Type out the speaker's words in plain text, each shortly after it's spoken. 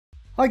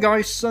Hi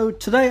guys, so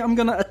today I'm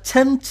gonna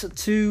attempt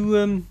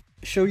to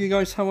show you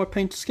guys how I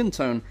paint skin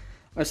tone.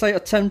 I say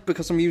attempt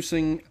because I'm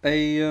using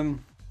a,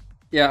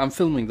 yeah, I'm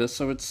filming this,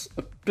 so it's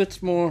a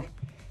bit more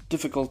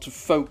difficult to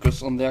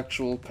focus on the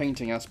actual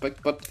painting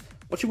aspect, but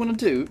what you want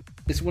to do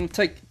is you want to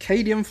take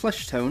Cadian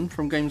Flesh Tone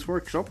from Games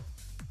Workshop,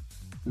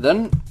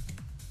 then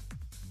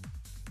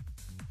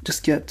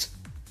just get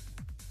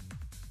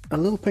a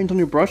little paint on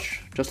your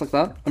brush, just like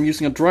that. I'm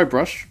using a dry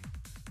brush,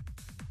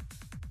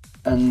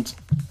 and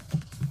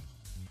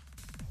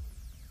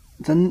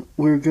then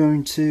we're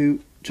going to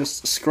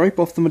just scrape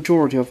off the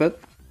majority of it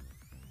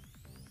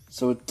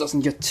so it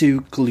doesn't get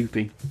too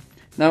gloopy.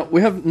 Now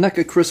we have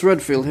NECA Chris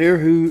Redfield here,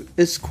 who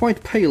is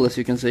quite pale, as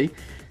you can see.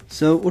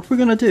 So what we're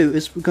gonna do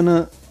is we're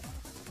gonna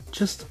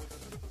just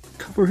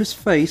cover his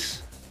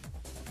face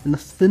in a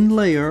thin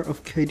layer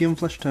of Cadian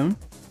Flesh Tone.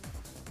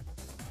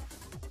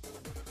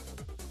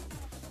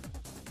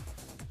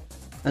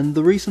 And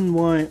the reason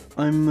why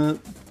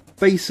I'm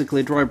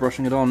basically dry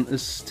brushing it on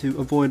is to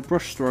avoid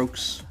brush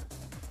strokes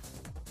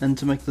and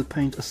to make the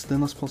paint as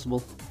thin as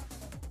possible.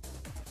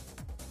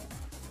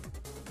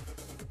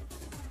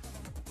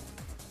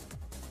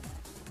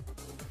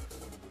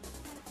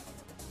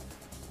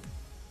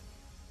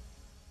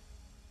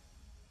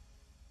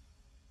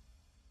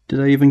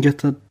 Did I even get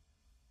that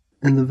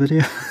in the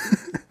video?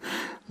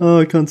 Oh,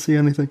 I can't see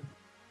anything.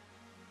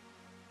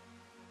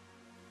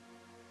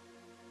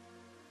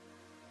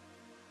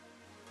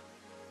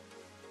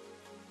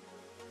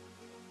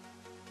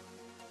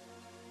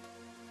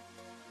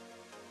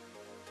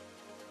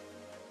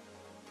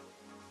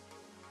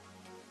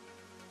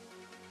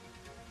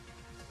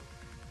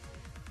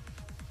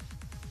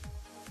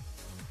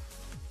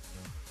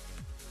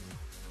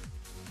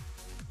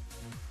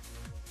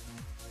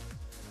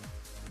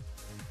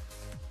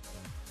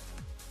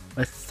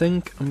 I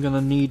think I'm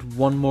gonna need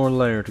one more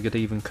layer to get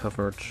even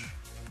coverage.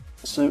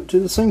 So do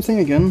the same thing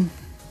again.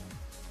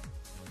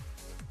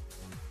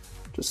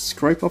 Just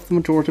scrape off the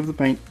majority of the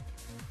paint.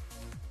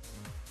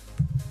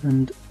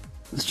 And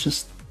let's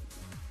just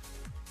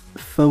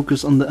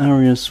focus on the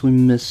areas we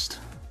missed.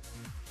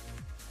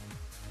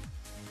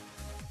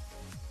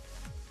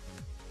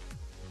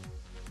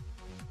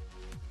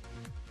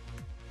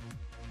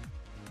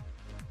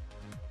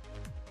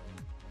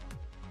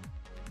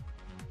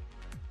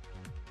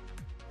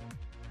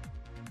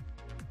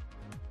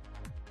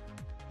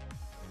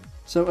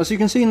 So as you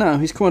can see now,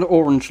 he's quite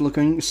orange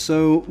looking,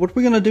 so what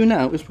we're going to do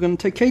now is we're going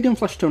to take Cadian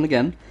Flesh Tone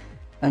again,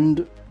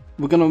 and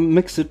we're going to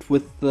mix it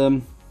with,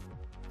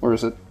 where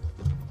is it?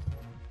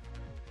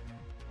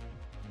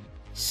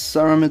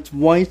 Ceramite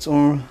White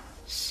or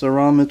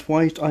Ceramite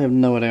White? I have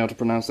no idea how to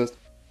pronounce this.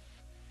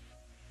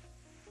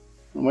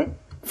 Wait,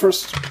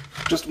 first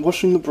just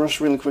washing the brush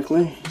really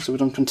quickly so we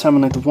don't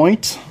contaminate the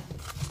white.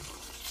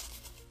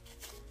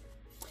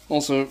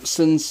 Also,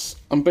 since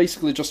I'm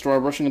basically just dry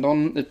brushing it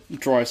on, it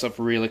dries up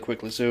really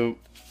quickly, so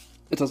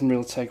it doesn't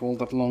really take all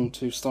that long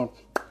to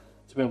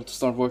be able to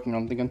start working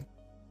on it again.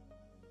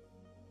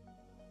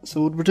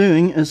 So what we're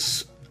doing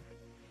is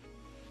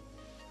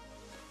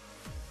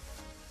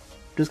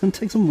just going to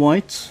take some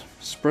white,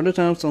 spread it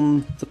out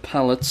on the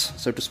palette,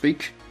 so to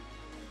speak,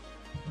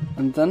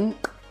 and then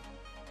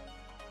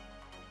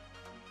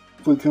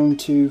we're going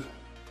to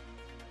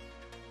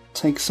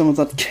take some of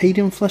that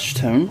Cadian Flesh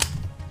Tone,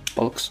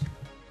 bollocks,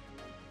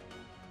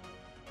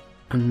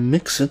 and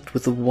mix it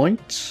with the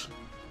white.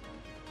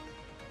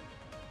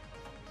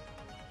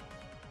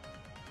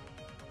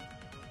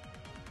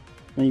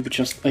 Maybe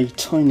just a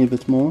tiny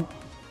bit more.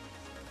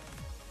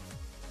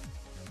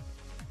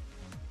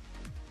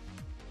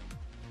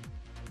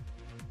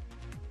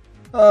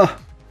 Ah!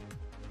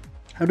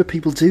 How do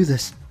people do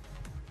this?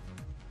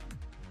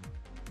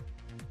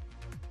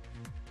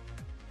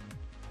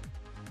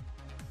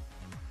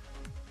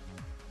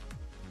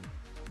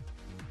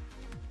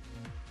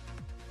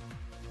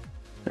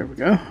 There we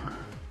go.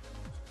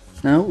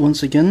 Now,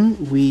 once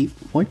again, we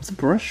wipe the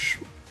brush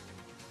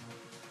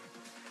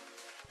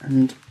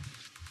and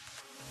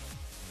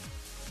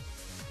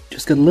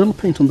just get a little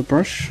paint on the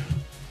brush.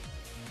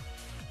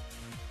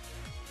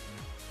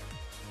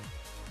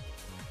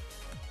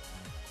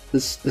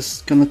 This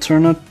is gonna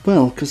turn out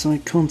well, because I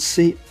can't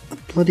see a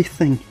bloody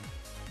thing.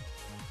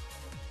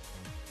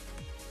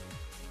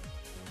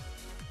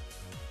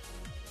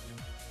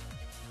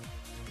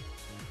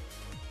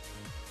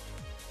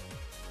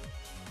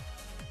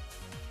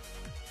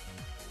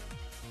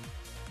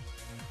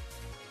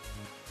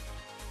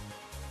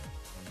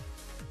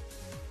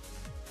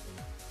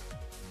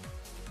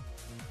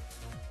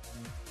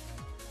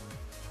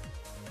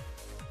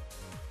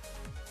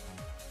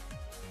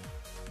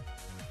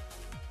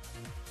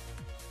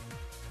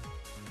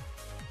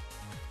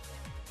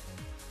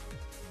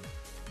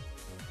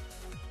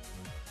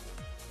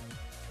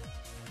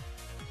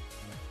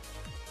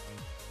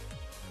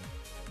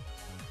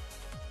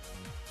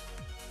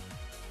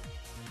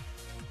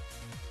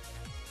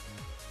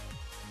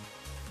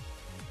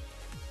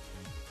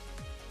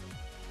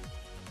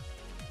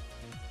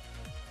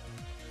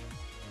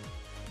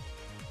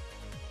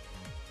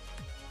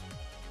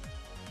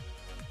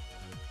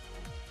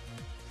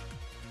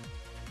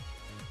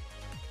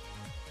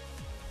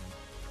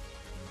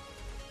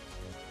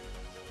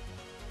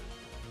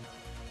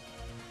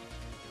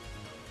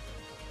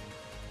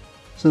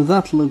 So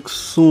that looks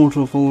sort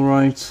of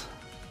alright.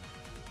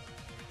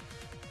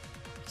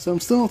 So I'm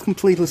still not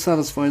completely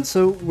satisfied,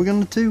 so we're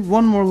going to do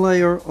one more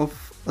layer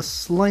of a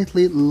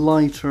slightly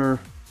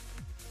lighter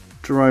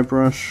dry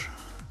brush.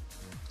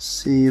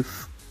 See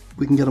if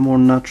we can get a more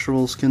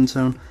natural skin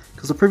tone,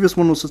 because the previous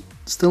one was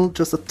still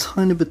just a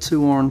tiny bit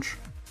too orange.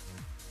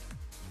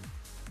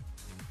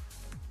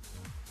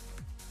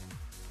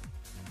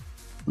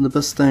 And the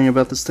best thing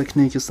about this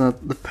technique is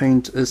that the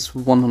paint is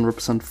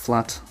 100%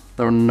 flat.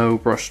 There are no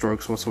brush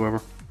strokes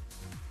whatsoever.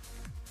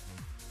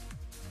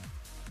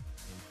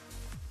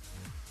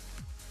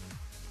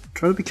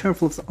 Try to be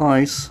careful of the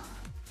eyes,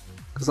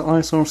 because the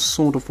eyes are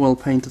sort of well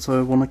painted, so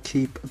I want to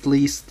keep at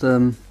least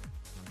the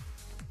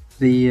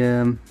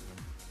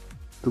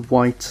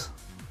white.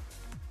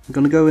 I'm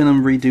gonna go in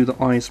and redo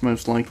the eyes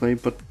most likely,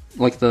 but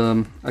like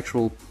the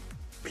actual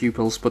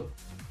pupils, but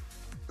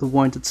the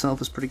white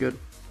itself is pretty good.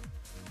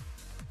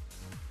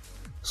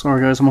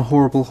 Sorry guys, I'm a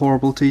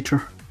horrible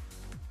teacher.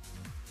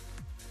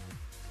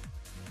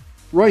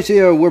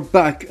 Rightio, we're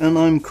back, and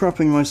I'm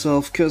crapping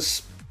myself,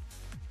 because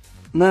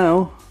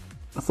now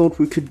I thought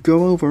we could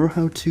go over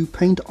how to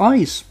paint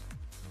eyes.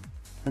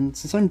 And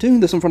since I'm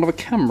doing this in front of a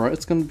camera,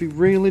 it's going to be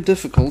really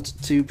difficult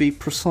to be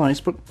precise,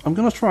 but I'm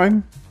going to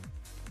try.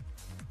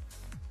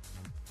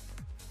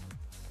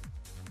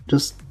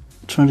 Just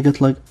trying to get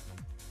like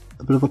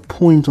a bit of a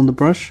point on the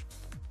brush.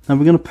 Now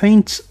we're going to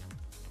paint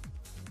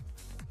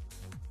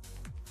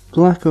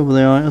black over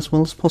the eye as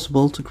well as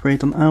possible to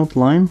create an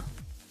outline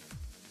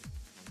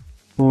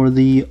for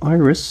the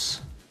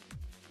iris.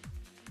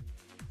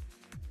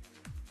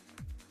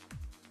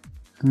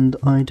 And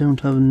I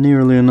don't have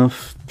nearly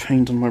enough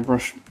paint on my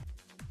brush.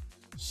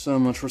 So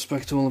much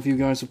respect to all of you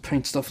guys who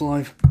paint stuff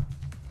live.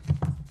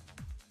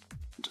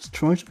 Just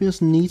try to be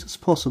as neat as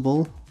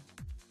possible.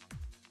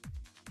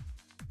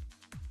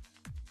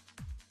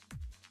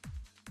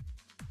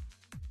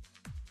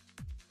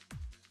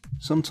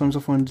 Sometimes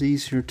I find it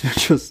easier to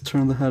just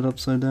turn the head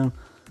upside down.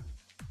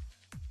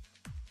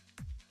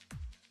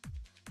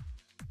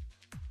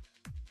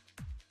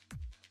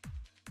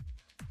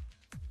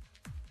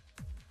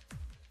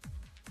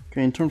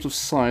 Okay, in terms of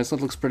size,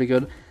 that looks pretty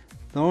good.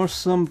 There is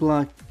some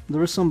black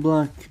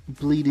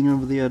bleeding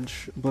over the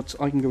edge, but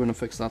I can go in and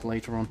fix that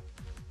later on.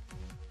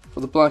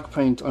 For the black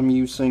paint, I'm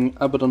using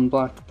Abaddon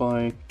Black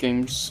by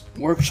Games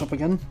Workshop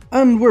again.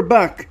 And we're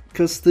back,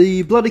 because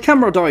the bloody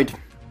camera died!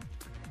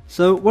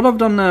 So what I've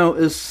done now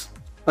is,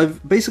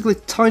 I've basically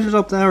tidied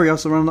up the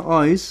areas around the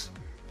eyes.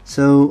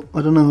 So,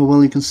 I don't know how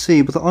well you can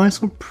see, but the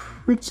eyes are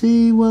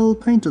pretty well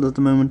painted at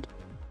the moment.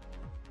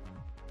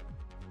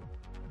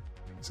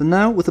 So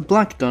now, with the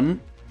black done,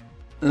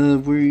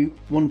 we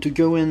want to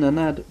go in and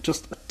add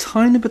just a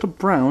tiny bit of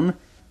brown,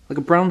 like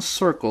a brown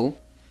circle.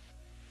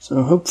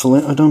 So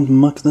hopefully I don't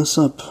muck this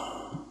up.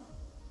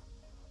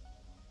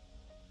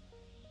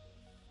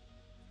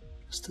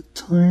 Just a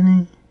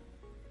tiny...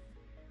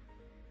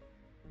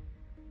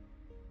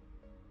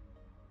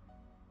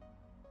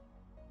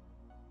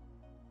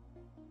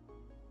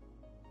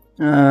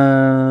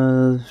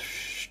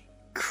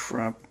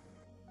 crap.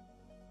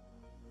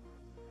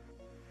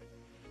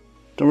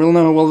 Don't really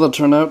know how well that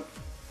turned out.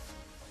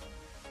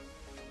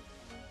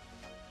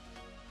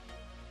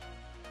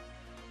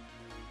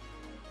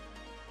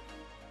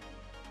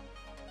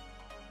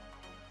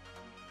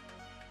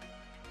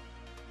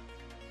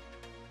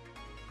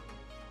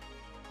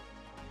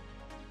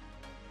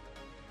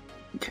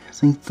 Okay, I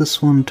think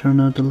this one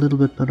turned out a little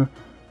bit better.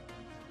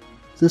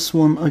 This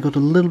one I got a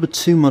little bit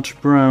too much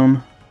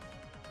brown.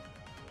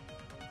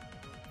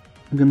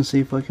 I'm gonna see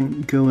if I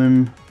can go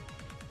in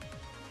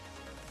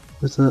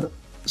with a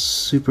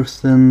super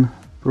thin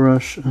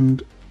brush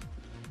and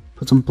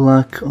put some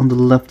black on the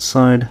left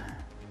side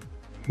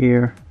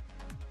here.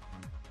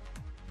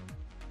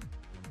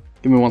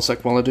 Give me 1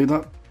 sec while I do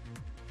that.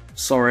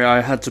 Sorry,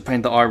 I had to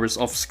paint the iris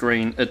off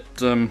screen. It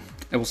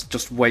was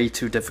just way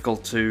too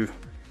difficult to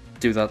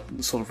do that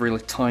sort of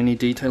really tiny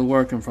detail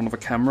work in front of a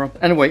camera.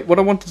 Anyway, what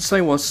I wanted to say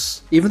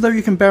was, even though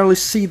you can barely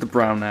see the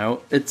brown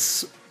now,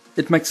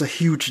 it makes a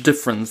huge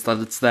difference that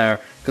it's there,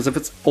 because if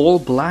it's all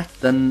black,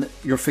 then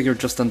your figure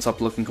just ends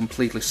up looking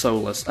completely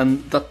soulless,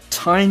 and that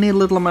tiny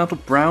little amount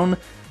of brown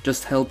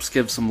just helps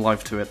give some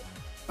life to it.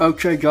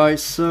 Okay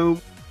guys,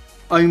 so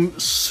I'm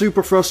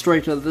super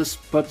frustrated at this,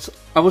 but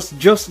I was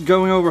just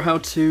going over how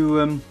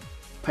to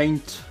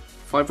paint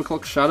 5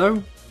 o'clock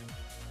shadow,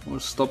 or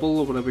stubble,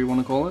 or whatever you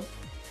want to call it,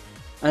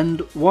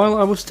 and while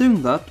I was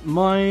doing that,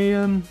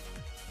 my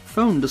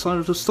phone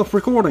decided to stop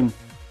recording.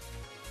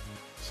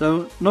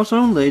 So, not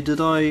only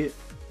did I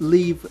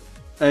leave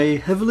a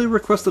heavily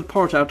requested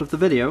part out of the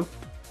video,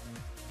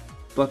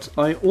 but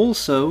I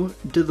also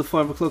did the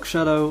 5 o'clock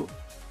shadow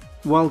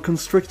while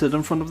constricted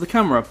in front of the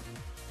camera.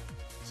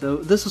 So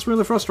this is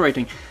really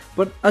frustrating.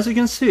 But as you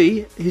can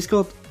see, he's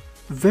got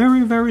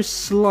very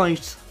slight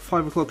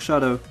 5 o'clock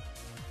shadow.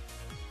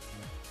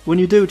 When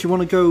you do it, you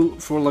want to go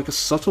for like a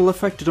subtle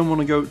effect. You don't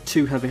want to go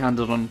too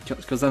heavy-handed on,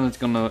 because then it's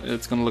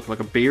gonna look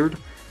like a beard.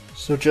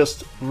 So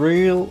just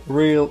real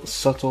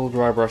subtle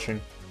dry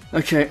brushing.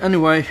 Okay,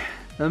 anyway,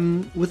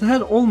 With the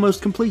head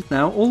almost complete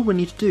now, all we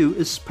need to do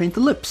is paint the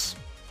lips.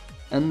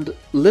 And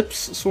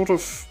lips sort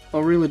of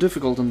are really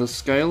difficult in this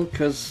scale,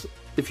 because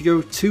if you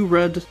go too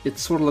red, it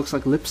sort of looks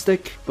like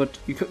lipstick, but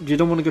you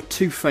don't want to go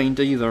too faint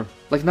either.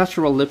 Like,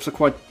 natural lips are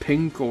quite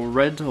pink or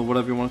red, or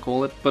whatever you want to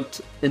call it,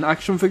 but in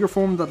action figure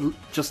form that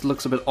just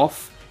looks a bit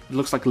off. It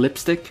looks like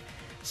lipstick.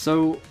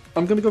 So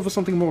I'm gonna go for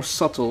something more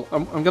subtle.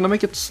 I'm gonna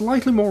make it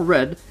slightly more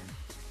red,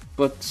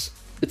 but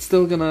it's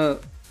still gonna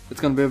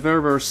be a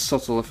very, very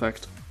subtle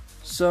effect.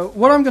 So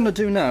what I'm gonna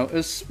do now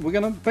is we're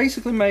gonna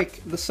basically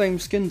make the same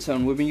skin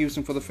tone we've been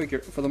using for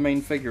the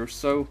main figure.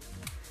 So,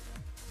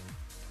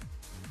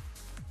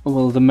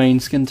 well, the main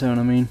skin tone,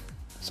 I mean.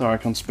 Sorry, I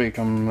can't speak.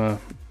 I'm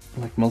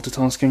like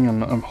multitasking,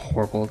 and I'm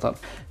horrible at that.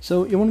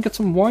 So you want to get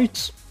some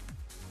white,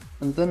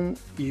 and then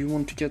you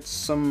want to get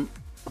some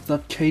of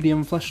that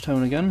Cadium flesh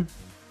tone again.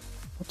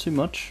 Not too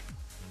much.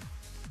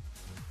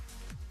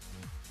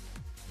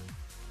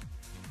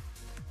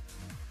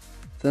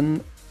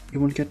 Then you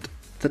want to get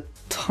the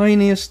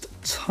tiniest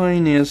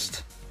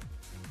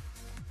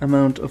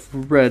amount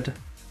of red.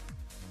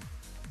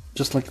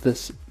 Just like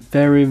this.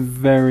 Very,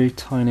 very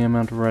tiny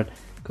amount of red.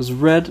 Because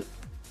red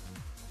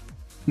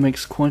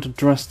makes quite a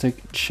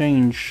drastic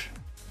change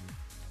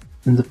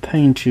in the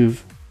paint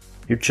you've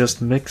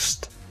just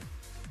mixed.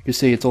 You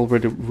see it's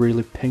already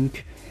really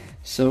pink.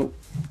 So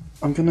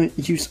I'm gonna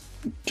use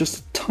just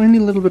a tiny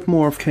little bit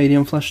more of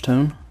Cadium flesh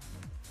tone.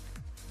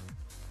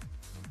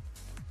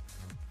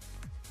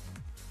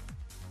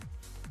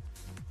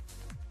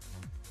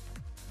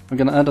 I'm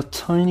gonna add a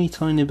tiny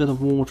bit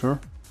of water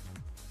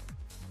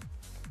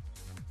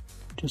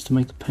just to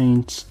make the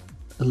paint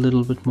a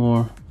little bit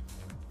more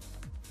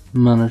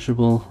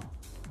manageable,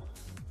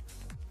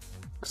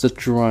 because it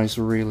dries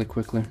really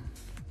quickly.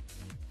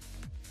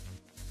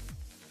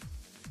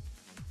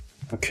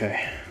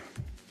 Okay.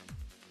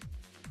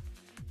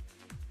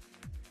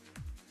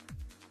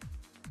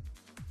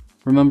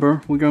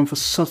 Remember, we're going for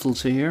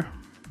subtlety here.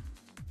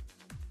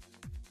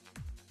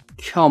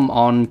 Come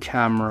on,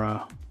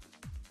 camera.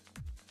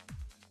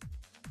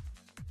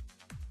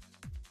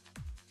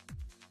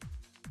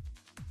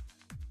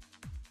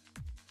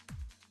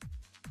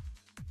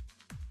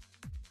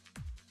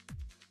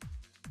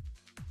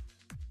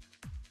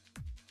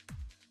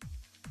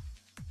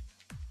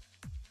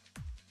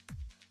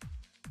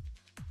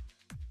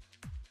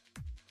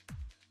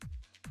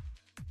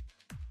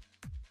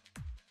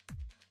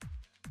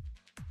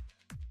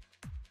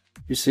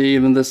 You see,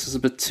 even this is a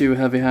bit too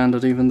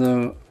heavy-handed, even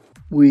though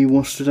we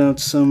washed it out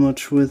so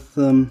much with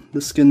the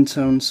skin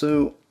tone,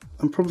 so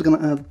I'm probably going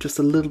to add just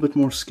a little bit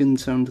more skin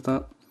tone to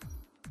that.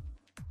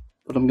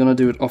 But I'm going to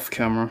do it off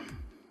camera.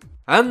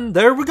 And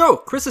there we go,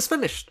 Chris is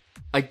finished.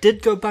 I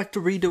did go back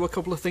to redo a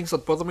couple of things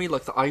that bother me,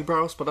 like the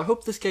eyebrows, but I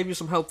hope this gave you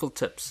some helpful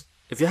tips.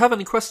 If you have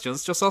any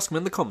questions, just ask me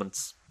in the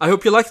comments. I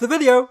hope you liked the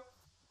video!